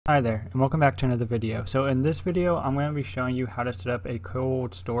Hi there, and welcome back to another video. So in this video, I'm going to be showing you how to set up a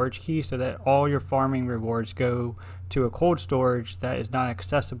cold storage key so that all your farming rewards go to a cold storage that is not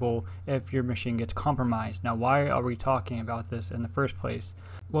accessible if your machine gets compromised. Now, why are we talking about this in the first place?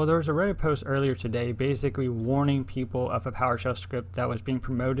 Well, there was a Reddit post earlier today basically warning people of a PowerShell script that was being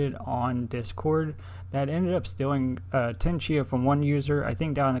promoted on Discord that ended up stealing 10 chia from one user. I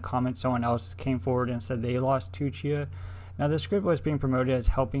think down in the comments someone else came forward and said they lost 2 chia. Now, the script was being promoted as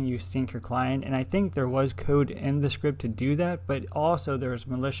helping you sync your client, and I think there was code in the script to do that, but also there was a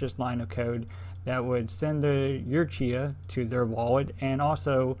malicious line of code that would send your chia to their wallet and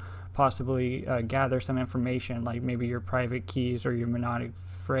also possibly gather some information like maybe your private keys or your mnemonic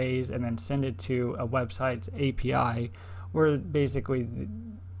phrase and then send it to a website's API where basically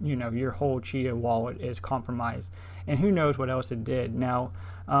your whole chia wallet is compromised, and who knows what else it did. Now,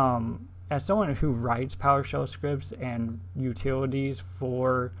 as someone who writes PowerShell scripts and utilities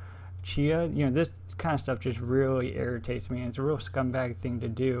for chia, this kind of stuff just really irritates me, and it's a real scumbag thing to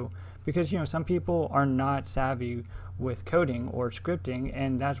do because, some people are not savvy with coding or scripting,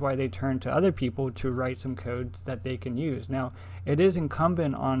 and that's why they turn to other people to write some codes that they can use. Now, it is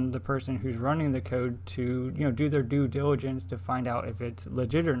incumbent on the person who's running the code to, do their due diligence to find out if it's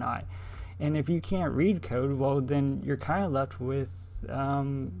legit or not. And if you can't read code, well, then you're kind of left with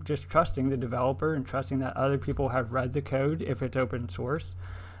just trusting the developer and trusting that other people have read the code if it's open source.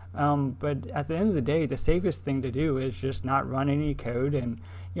 But at the end of the day, the safest thing to do is just not run any code and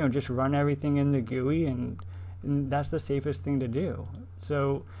just run everything in the GUI, and that's the safest thing to do.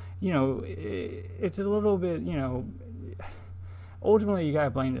 So it's a little bit ultimately you gotta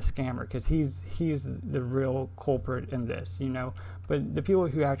blame the scammer because he's the real culprit in this, but the people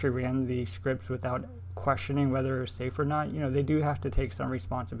who actually ran the scripts without questioning whether it's safe or not, they do have to take some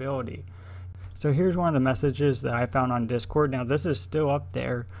responsibility. So here's one of the messages that I found on Discord. Now, this is still up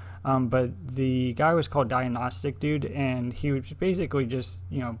there, but the guy was called Diagnostic Dude, and he was basically just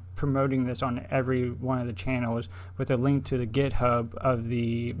promoting this on every one of the channels with a link to the GitHub of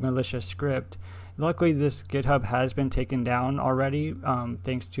the malicious script. Luckily, this GitHub has been taken down already,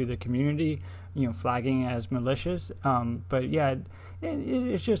 thanks to the community, flagging as malicious. But yeah,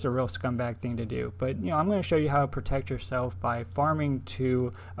 it's just a real scumbag thing to do. But I'm going to show you how to protect yourself by farming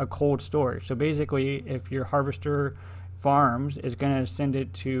to a cold storage. So basically, if your harvester farms is going to send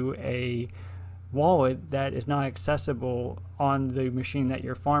it to a wallet that is not accessible on the machine that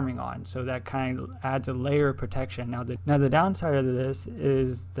you're farming on, so that kind of adds a layer of protection. Now the downside of this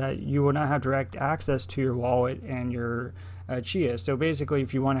is that you will not have direct access to your wallet and your chia. So basically,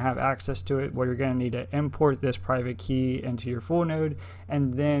 if you want to have access to it, well, you're going to need to import this private key into your full node,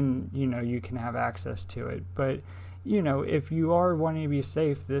 and then you can have access to it. But if you are wanting to be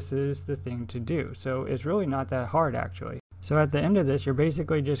safe, this is the thing to do. So it's really not that hard, actually. So at the end of this, you're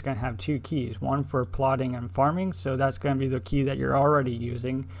basically just going to have two keys, one for plotting and farming, so that's going to be the key that you're already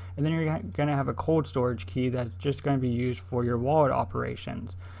using, and then you're going to have a cold storage key that's just going to be used for your wallet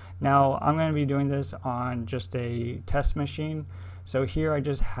operations. Now, I'm going to be doing this on just a test machine. So here I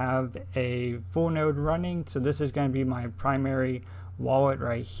just have a full node running, so this is going to be my primary wallet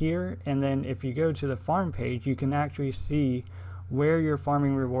right here, and then if you go to the farm page, you can actually see where your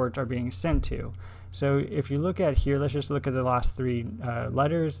farming rewards are being sent to. So if you look at here, let's just look at the last three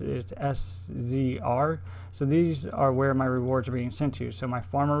letters. It's SZR. So these are where my rewards are being sent to. So my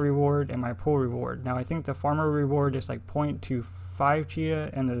farmer reward and my pool reward. Now I think the farmer reward is like 0.25 chia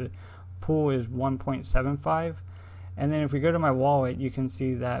and the pool is 1.75. And then if we go to my wallet, you can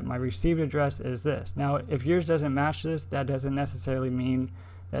see that my received address is this. Now if yours doesn't match this, that doesn't necessarily mean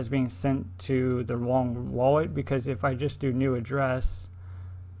that's being sent to the wrong wallet, because if I just do new address,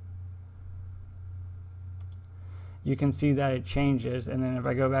 you can see that it changes, and then if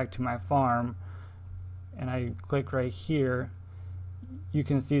I go back to my farm and I click right here, you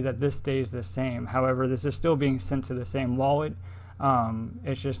can see that this stays the same. However, this is still being sent to the same wallet.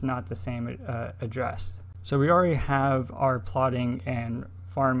 It's just not the same address. So we already have our plotting and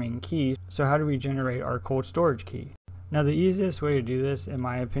farming keys. So how do we generate our cold storage key? Now the easiest way to do this, in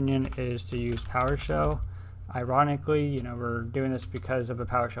my opinion, is to use PowerShell. Ironically, we're doing this because of a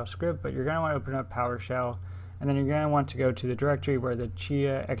PowerShell script, but you're going to want to open up PowerShell, and then you're going to want to go to the directory where the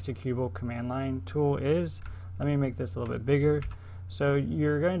chia executable command line tool is. Let me make this a little bit bigger. So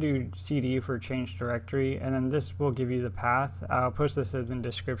you're going to do CD for change directory, and then this will give you the path. I'll post this in the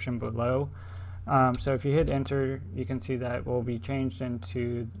description below. So if you hit enter, you can see that it will be changed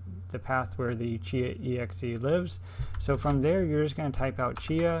into the path where the chia.exe lives. So from there, you're just going to type out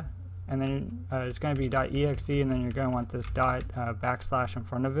chia, and then it's going to be .exe, and then you're going to want this backslash in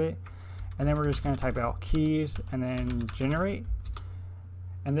front of it. And then we're just going to type out keys and then generate.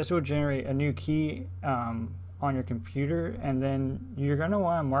 and this will generate a new key on your computer, and then you're going to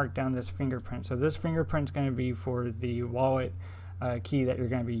want to mark down this fingerprint. So this fingerprint is going to be for the wallet key that you're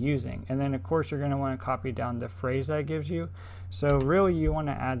going to be using, and then of course you're going to want to copy down the phrase that it gives you. So really you want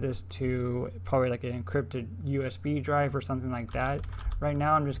to add this to probably like an encrypted USB drive or something like that. Right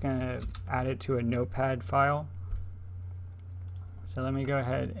now I'm just going to add it to a notepad file. So let me go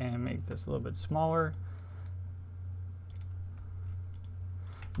ahead and make this a little bit smaller.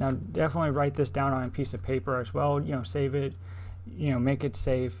 Now definitely write this down on a piece of paper as well, save it, make it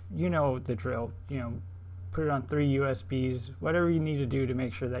safe, the drill, put it on 3 USBs, whatever you need to do to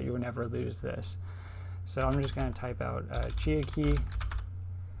make sure that you will never lose this. So I'm just going to type out chia key,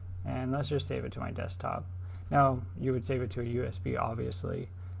 and let's just save it to my desktop. Now you would save it to a USB, obviously,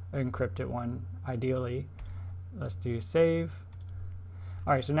 an encrypted one ideally. Let's do save.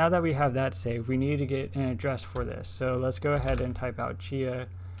 Alright, so now that we have that saved, we need to get an address for this. So let's go ahead and type out chia.exe,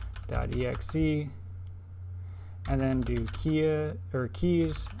 and then do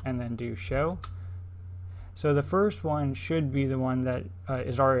keys, and then do show. So the first one should be the one that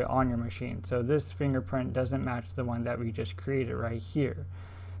is already on your machine. So this fingerprint doesn't match the one that we just created right here.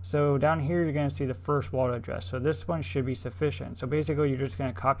 So down here you're going to see the first wallet address. So this one should be sufficient. So basically you're just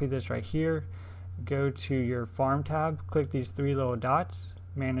going to copy this right here, go to your farm tab, click these 3 little dots,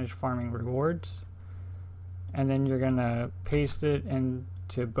 manage farming rewards, and then you're going to paste it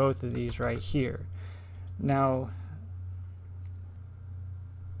into both of these right here. Now,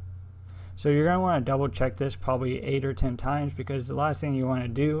 so you're going to want to double check this probably 8 or 10 times, because the last thing you want to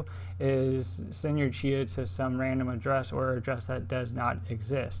do is send your chia to some random address or address that does not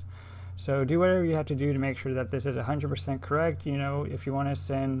exist. So do whatever you have to do to make sure that this is 100% correct. If you want to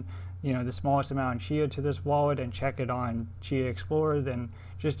send the smallest amount of chia to this wallet and check it on Chia Explorer, then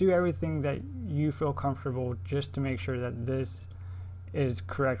just do everything that you feel comfortable just to make sure that this is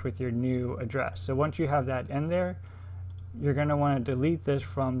correct with your new address. So once you have that in there, you're going to want to delete this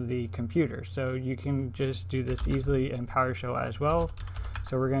from the computer. So you can just do this easily in PowerShell as well.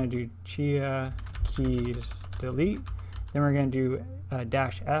 So we're going to do chia keys delete. Then we're going to do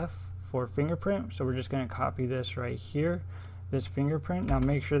 -F for fingerprint. So we're just going to copy this right here, this fingerprint. Now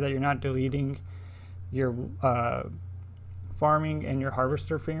make sure that you're not deleting your farming and your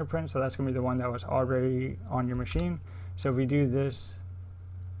harvester fingerprint. So that's going to be the one that was already on your machine. So if we do this,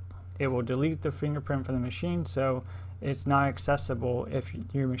 it will delete the fingerprint from the machine, so it's not accessible if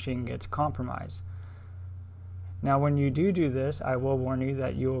your machine gets compromised. Now when you do this, I will warn you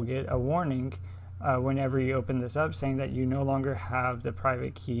that you will get a warning whenever you open this up saying that you no longer have the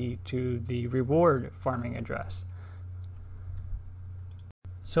private key to the reward farming address.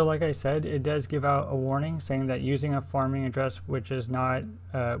 So like I said, it does give out a warning saying that using a farming address which is not,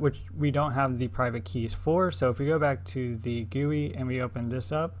 which we don't have the private keys for. So if we go back to the GUI and we open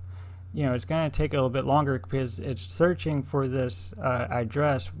this up, it's going to take a little bit longer because it's searching for this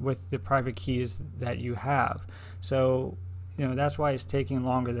address with the private keys that you have. So that's why it's taking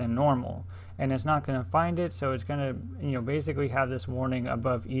longer than normal, and it's not going to find it, so it's going to basically have this warning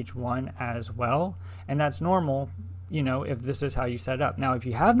above each one as well, and that's normal if this is how you set it up. Now if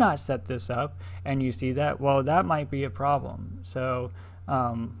you have not set this up and you see that, well, that might be a problem. So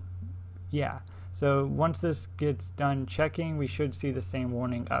yeah, so once this gets done checking, we should see the same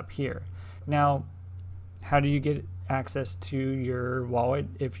warning up here. Now how do you get access to your wallet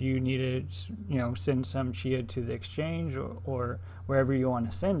if you need to send some chia to the exchange or wherever you want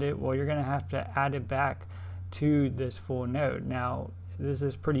to send it? Well, you're going to have to add it back to this full node. Now this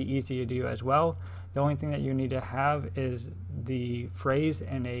is pretty easy to do as well. The only thing that you need to have is the phrase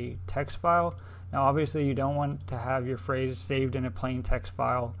in a text file. Now obviously you don't want to have your phrase saved in a plain text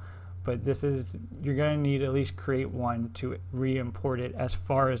file, but you're going to need at least create one to re-import it as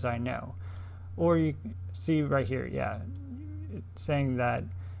far as I know. Or you see right here, yeah, it's saying that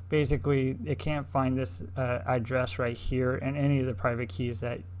basically it can't find this address right here in any of the private keys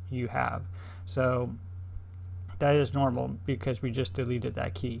that you have. So that is normal because we just deleted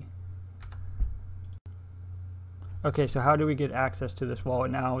that key. Okay, so how do we get access to this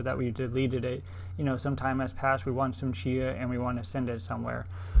wallet now that we deleted it? Some time has passed, we want some chia and we want to send it somewhere.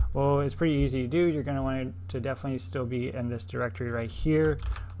 Well, it's pretty easy to do. You're going to want it to definitely still be in this directory right here.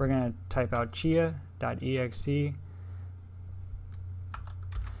 We're going to type out chia.exe,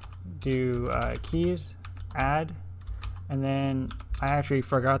 do keys, add, and then I actually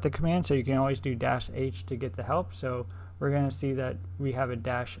forgot the command, so you can always do -H to get the help. So we're going to see that we have a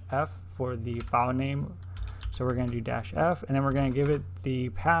 -F for the file name. So we're going to do -F, and then we're going to give it the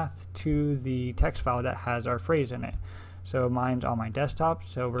path to the text file that has our phrase in it. So mine's on my desktop,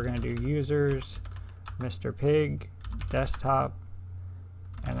 so we're going to do users, Mr. Pig, desktop,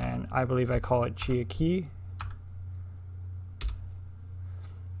 I believe I call it chia key.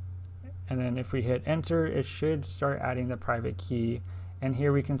 And then if we hit enter, it should start adding the private key. And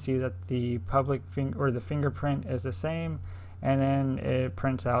here we can see that the public the fingerprint is the same, and then it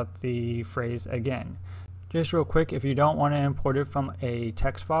prints out the phrase again. Just real quick, if you don't want to import it from a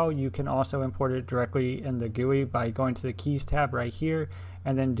text file, you can also import it directly in the GUI by going to the keys tab right here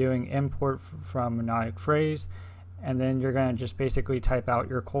and then doing import from mnemonic phrase. And then you're going to just basically type out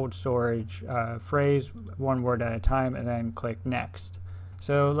your cold storage phrase one word at a time and then click next.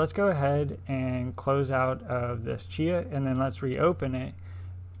 So let's go ahead and close out of this chia, and then let's reopen it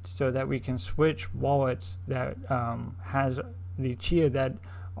so that we can switch wallets that has the chia that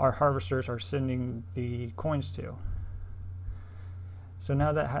our harvesters are sending the coins to. So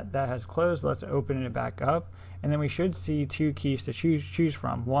now that that has closed, let's open it back up, and then we should see two keys to choose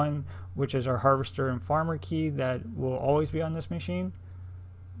from. One, which is our harvester and farmer key that will always be on this machine,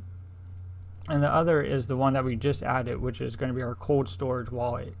 and the other is the one that we just added, which is going to be our cold storage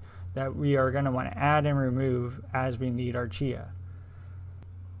wallet that we are going to want to add and remove as we need our chia.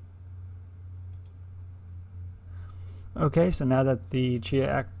 Okay, so now that the chia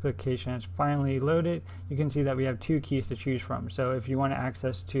application is finally loaded, you can see that we have two keys to choose from. So if you want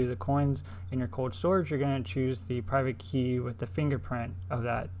access to the coins in your cold storage, you're going to choose the private key with the fingerprint of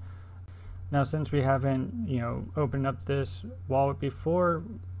that. Now, since we haven't, opened up this wallet before,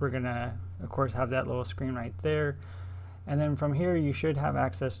 we're going to, of course, have that little screen right there. And then from here, you should have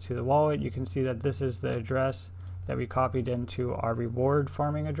access to the wallet. You can see that this is the address that we copied into our reward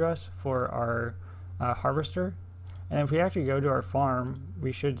farming address for our harvester. And if we actually go to our farm,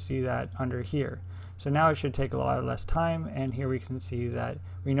 we should see that under here. So now it should take a lot less time, and here we can see that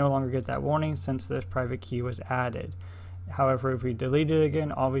we no longer get that warning since this private key was added. However, if we delete it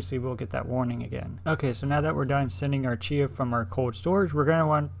again, obviously we'll get that warning again. Okay, so now that we're done sending our chia from our cold storage, we're going to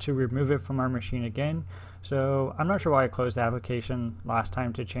want to remove it from our machine again. So I'm not sure why I closed the application last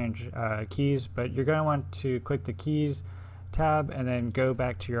time to change keys, but you're going to want to click the keys tab and then go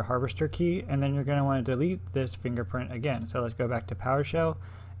back to your harvester key, and then you're going to want to delete this fingerprint again. So let's go back to PowerShell,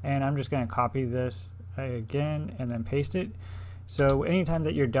 and I'm just going to copy this again and then paste it. So anytime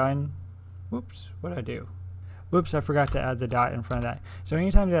that you're done, whoops, what did I do? Whoops, I forgot to add the dot in front of that. So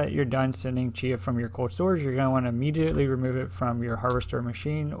anytime that you're done sending chia from your cold storage, you're going to want to immediately remove it from your harvester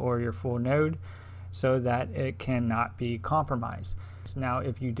machine or your full node so that it cannot be compromised. Now,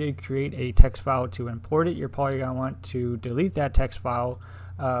 if you did create a text file to import it, you're probably going to want to delete that text file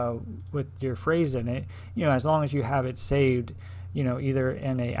with your phrase in it, as long as you have it saved, either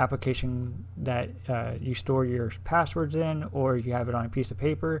in a application that you store your passwords in, or you have it on a piece of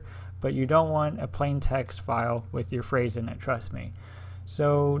paper, but you don't want a plain text file with your phrase in it, trust me.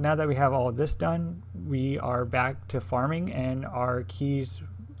 So now that we have all this done, we are back to farming, and our keys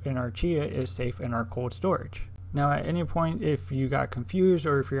in our chia is safe in our cold storage. Now, at any point, if you got confused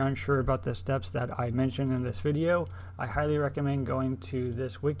or if you're unsure about the steps that I mentioned in this video, I highly recommend going to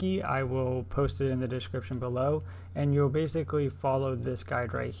this wiki. I will post it in the description below, and you'll basically follow this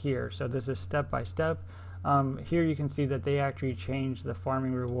guide right here. So this is step by step. Here you can see that they actually changed the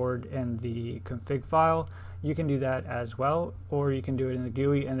farming reward in the config file. You can do that as well, or you can do it in the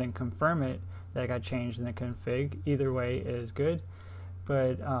GUI and then confirm it that it got changed in the config. Either way is good.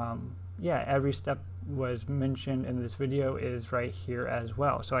 But yeah, every step was mentioned in this video is right here as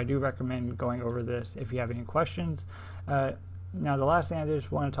well. So I do recommend going over this if you have any questions. Now, the last thing I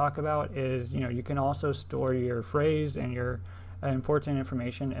just want to talk about is, you can also store your phrase and your important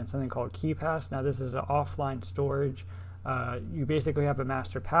information in something called Keepass. Now, this is an offline storage. You basically have a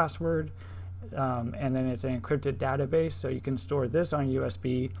master password, and then it's an encrypted database. So you can store this on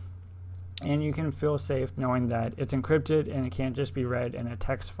USB, and you can feel safe knowing that it's encrypted and it can't just be read in a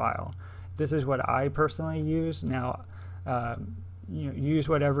text file. This is what I personally use. Now, use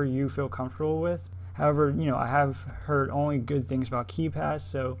whatever you feel comfortable with. However, I have heard only good things about Keepass,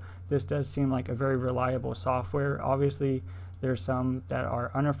 so this does seem like a very reliable software. Obviously, there's some that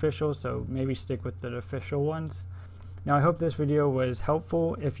are unofficial, so maybe stick with the official ones. Now, I hope this video was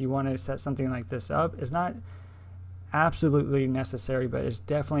helpful. If you want to set something like this up, it's not absolutely necessary, but it's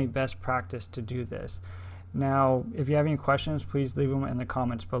definitely best practice to do this. Now, if you have any questions, please leave them in the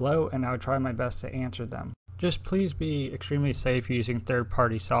comments below, and I'll try my best to answer them. Just please be extremely safe using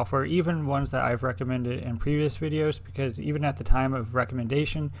third-party software, even ones that I've recommended in previous videos, because even at the time of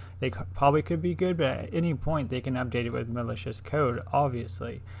recommendation, they probably could be good, but at any point they can update it with malicious code,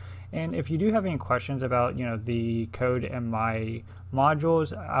 obviously. And if you do have any questions about, the code in my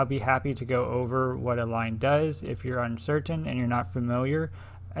modules, I'll be happy to go over what a line does if you're uncertain and you're not familiar.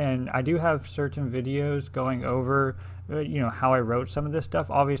 And I do have certain videos going over, how I wrote some of this stuff.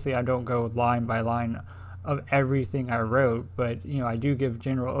 Obviously, I don't go line by line of everything I wrote, but I do give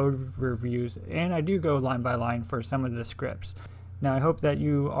general overviews, and I do go line by line for some of the scripts. Now, I hope that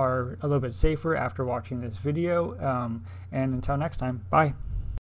you are a little bit safer after watching this video, and until next time, bye.